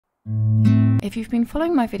If you've been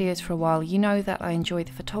following my videos for a while, you know that I enjoy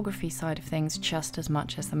the photography side of things just as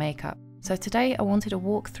much as the makeup. So today I wanted to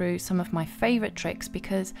walk through some of my favourite tricks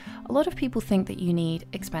because a lot of people think that you need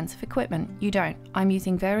expensive equipment. You don't. I'm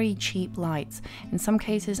using very cheap lights. In some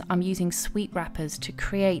cases I'm using sweet wrappers to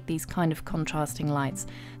create these kind of contrasting lights.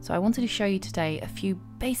 So I wanted to show you today a few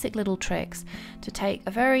basic little tricks to take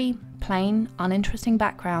a very plain, uninteresting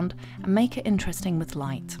background and make it interesting with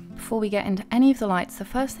light. Before we get into any of the lights, the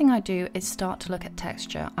first thing I do is start to look at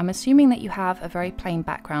texture. I'm assuming that you have a very plain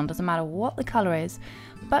background, doesn't matter what the colour is,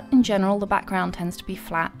 but in general the background tends to be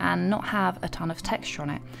flat and not have a ton of texture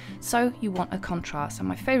on it. So you want a contrast, and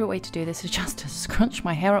my favourite way to do this is just to scrunch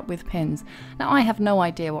my hair up with pins. Now I have no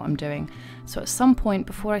idea what I'm doing, so at some point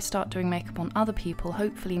before I start doing makeup on other people,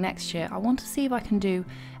 hopefully next year, I want to see if I can do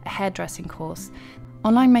a hairdressing course.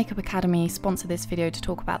 Online Makeup Academy sponsored this video to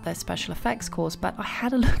talk about their special effects course, but I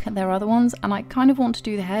had a look at their other ones and I kind of want to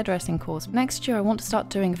do the hairdressing course. Next year I want to start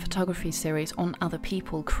doing a photography series on other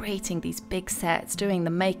people, creating these big sets, doing the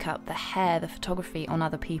makeup, the hair, the photography on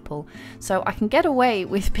other people. So I can get away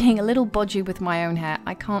with being a little bodgy with my own hair.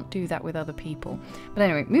 I can't do that with other people. But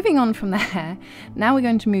anyway, moving on from the hair, now we're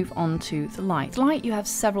going to move on to the light. Light, you have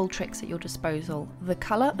several tricks at your disposal. The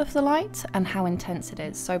colour of the light and how intense it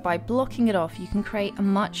is. So by blocking it off, you can create a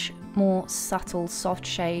much more subtle soft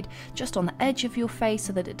shade just on the edge of your face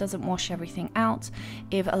so that it doesn't wash everything out.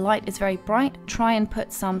 If a light is very bright, try and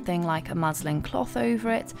put something like a muslin cloth over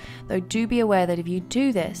it, though do be aware that if you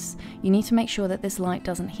do this, you need to make sure that this light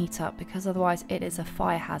doesn't heat up, because otherwise it is a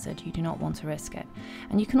fire hazard. You do not want to risk it.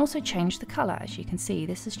 And you can also change the colour. As you can see,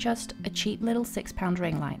 this is just a cheap little £6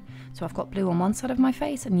 ring light. So I've got blue on one side of my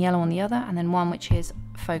face and yellow on the other, and then one which is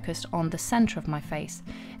focused on the centre of my face.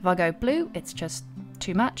 If I go blue, it's just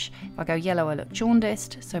too much. If I go yellow, I look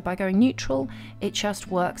jaundiced. So by going neutral, it just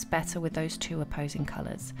works better with those two opposing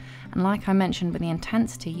colours. And like I mentioned with the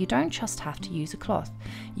intensity, you don't just have to use a cloth.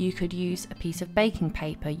 You could use a piece of baking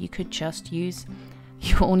paper. You could just use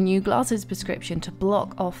your new glasses prescription to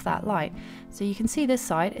block off that light. So you can see this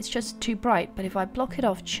side, it's just too bright, but if I block it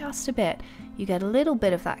off just a bit, you get a little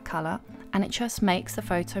bit of that colour, and it just makes the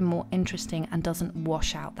photo more interesting and doesn't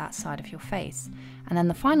wash out that side of your face. And then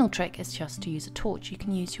the final trick is just to use a torch. You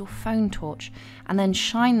can use your phone torch and then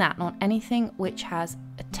shine that on anything which has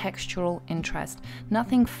a textural interest,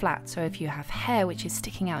 nothing flat. So if you have hair which is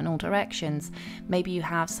sticking out in all directions, maybe you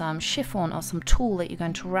have some chiffon or some tulle that you're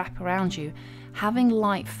going to wrap around you, having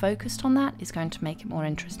light focused on that is going to make it more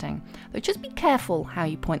interesting. But just be careful how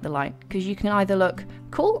you point the light, because you can either look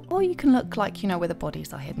cool or you can look like you know where the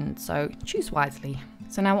bodies are hidden, so choose wisely.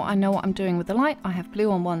 So now I know what I'm doing with the light. I have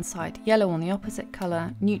blue on one side, yellow on the opposite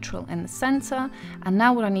colour, neutral in the centre, and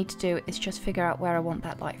now what I need to do is just figure out where I want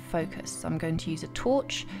that light focused. So I'm going to use a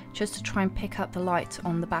torch just to try and pick up the light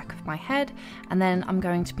on the back of my head, and then I'm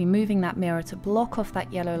going to be moving that mirror to block off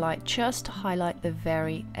that yellow light just to highlight the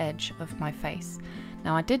very edge of my face.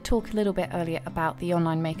 Now I did talk a little bit earlier about the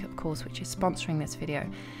online makeup course which is sponsoring this video,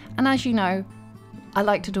 and as you know, I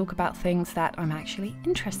like to talk about things that I'm actually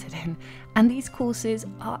interested in, and these courses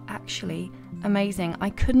are actually amazing.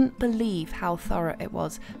 I couldn't believe how thorough it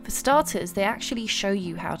was. For starters, they actually show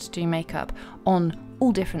you how to do makeup on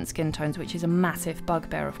all different skin tones, which is a massive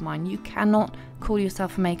bugbear of mine. You cannot call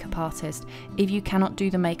yourself a makeup artist if you cannot do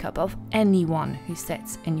the makeup of anyone who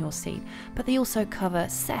sits in your seat. But they also cover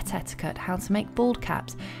set etiquette, how to make bald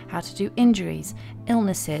caps, how to do injuries,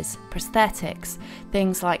 illnesses, prosthetics,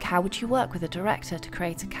 things like how would you work with a director to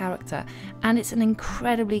create a character. And it's an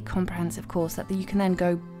incredibly comprehensive course that you can then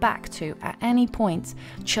go back to at any point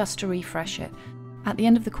just to refresh it. At the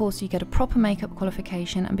end of the course you get a proper makeup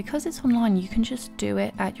qualification, and because it's online you can just do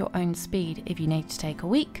it at your own speed. If you need to take a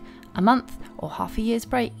week, a month or half a year's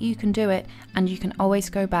break, you can do it, and you can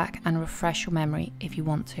always go back and refresh your memory if you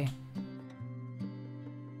want to.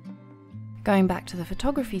 Going back to the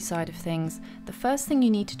photography side of things, the first thing you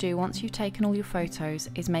need to do once you've taken all your photos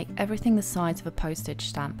is make everything the size of a postage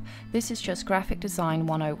stamp. This is just graphic design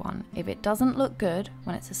 101. If it doesn't look good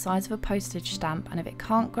when it's the size of a postage stamp, and if it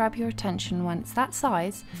can't grab your attention when it's that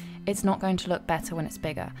size, it's not going to look better when it's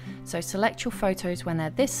bigger. So select your photos when they're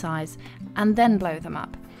this size and then blow them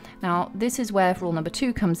up. Now, this is where rule number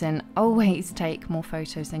 2 comes in. Always take more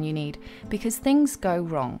photos than you need, because things go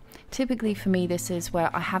wrong. Typically for me, this is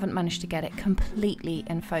where I haven't managed to get it completely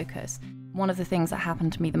in focus. One of the things that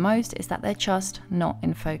happened to me the most is that they're just not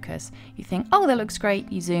in focus. You think, oh, that looks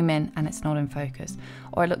great, you zoom in and it's not in focus.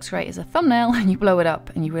 Or it looks great as a thumbnail and you blow it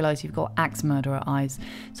up and you realize you've got axe murderer eyes.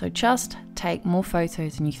 So just take more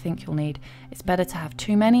photos than you think you'll need. It's better to have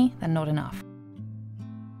too many than not enough.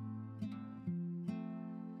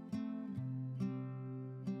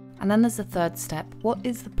 And then there's the third step. What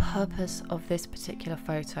is the purpose of this particular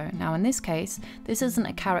photo? Now in this case, this isn't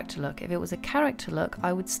a character look. If it was a character look,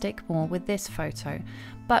 I would stick more with this photo.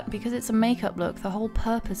 But because it's a makeup look, the whole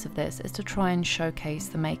purpose of this is to try and showcase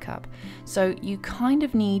the makeup. So you kind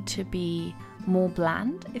of need to be more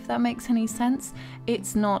bland, if that makes any sense.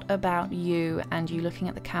 It's not about you and you looking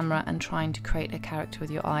at the camera and trying to create a character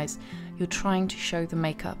with your eyes. You're trying to show the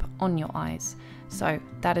makeup on your eyes. So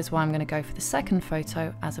that is why I'm going to go for the second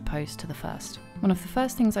photo as opposed to the first. One of the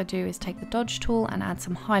first things I do is take the dodge tool and add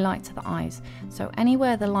some highlight to the eyes. So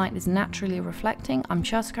anywhere the light is naturally reflecting, I'm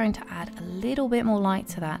just going to add a little bit more light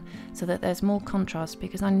to that so that there's more contrast,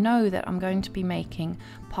 because I know that I'm going to be making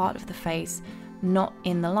part of the face not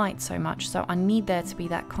in the light so much, so I need there to be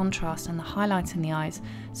that contrast and the highlight in the eyes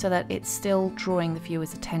so that it's still drawing the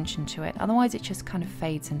viewer's attention to it. Otherwise it just kind of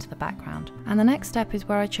fades into the background. And the next step is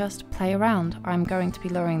where I just play around. I'm going to be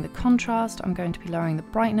lowering the contrast, I'm going to be lowering the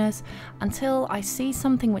brightness until I see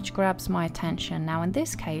something which grabs my attention. Now in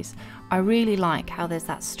this case, I really like how there's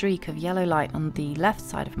that streak of yellow light on the left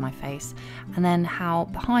side of my face, and then how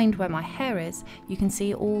behind where my hair is, you can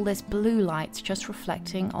see all this blue light just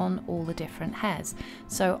reflecting on all the different hairs.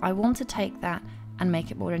 So I want to take that and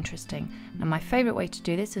make it more interesting. Now my favorite way to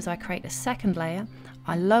do this is I create a second layer,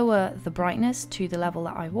 I lower the brightness to the level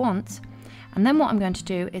that I want, and then what I'm going to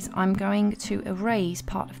do is I'm going to erase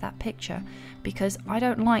part of that picture because I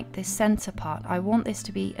don't like this center part. I want this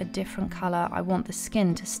to be a different color. I want the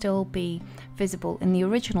skin to still be visible in the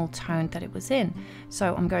original tone that it was in.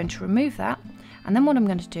 So I'm going to remove that, and then what I'm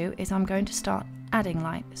going to do is I'm going to start adding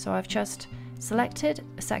light. So I've just selected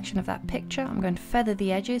a section of that picture. I'm going to feather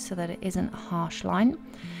the edges so that it isn't a harsh line,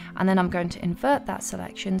 and then I'm going to invert that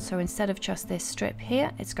selection, so instead of just this strip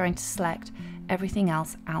here, it's going to select everything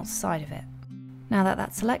else outside of it. Now that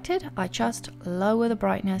that's selected, I just lower the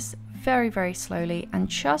brightness very, very slowly, and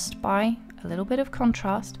just by a little bit of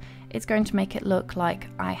contrast, it's going to make it look like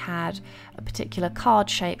I had a particular card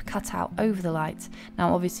shape cut out over the lights.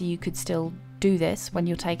 Now obviously you could still do this when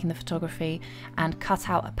you're taking the photography and cut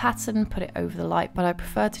out a pattern, put it over the light, but I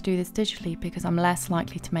prefer to do this digitally because I'm less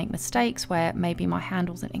likely to make mistakes where maybe my hand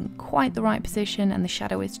wasn't in quite the right position and the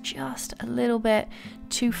shadow is just a little bit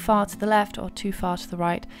too far to the left or too far to the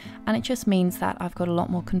right, and it just means that I've got a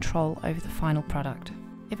lot more control over the final product.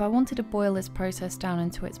 If I wanted to boil this process down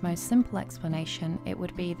into its most simple explanation, it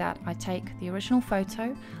would be that I take the original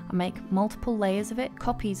photo, I make multiple layers of it,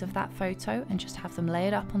 copies of that photo, and just have them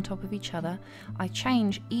layered up on top of each other. I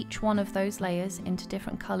change each one of those layers into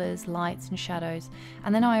different colors, lights and shadows,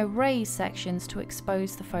 and then I erase sections to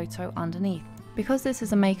expose the photo underneath. Because this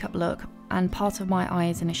is a makeup look and part of my eye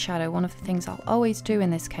is in a shadow, one of the things I'll always do in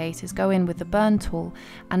this case is go in with the burn tool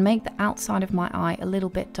and make the outside of my eye a little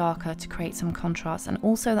bit darker to create some contrast, and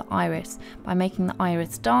also the iris. By making the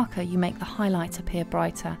iris darker, you make the highlights appear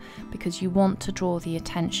brighter because you want to draw the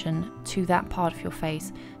attention to that part of your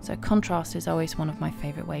face. So contrast is always one of my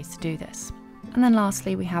favorite ways to do this. And then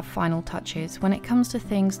lastly, we have final touches. When it comes to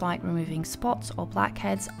things like removing spots or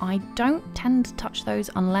blackheads, I don't tend to touch those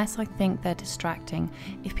unless I think they're distracting.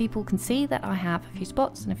 If people can see that I have a few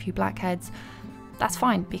spots and a few blackheads, that's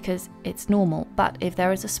fine because it's normal. But if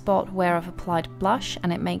there is a spot where I've applied blush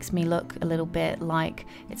and it makes me look a little bit like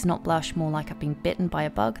it's not blush, more like I've been bitten by a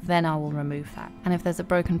bug, then I will remove that. And if there's a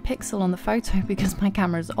broken pixel on the photo because my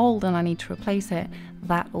camera is old and I need to replace it,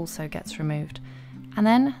 that also gets removed. And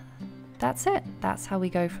then that's it. That's how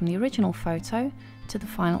we go from the original photo to the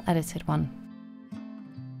final edited one.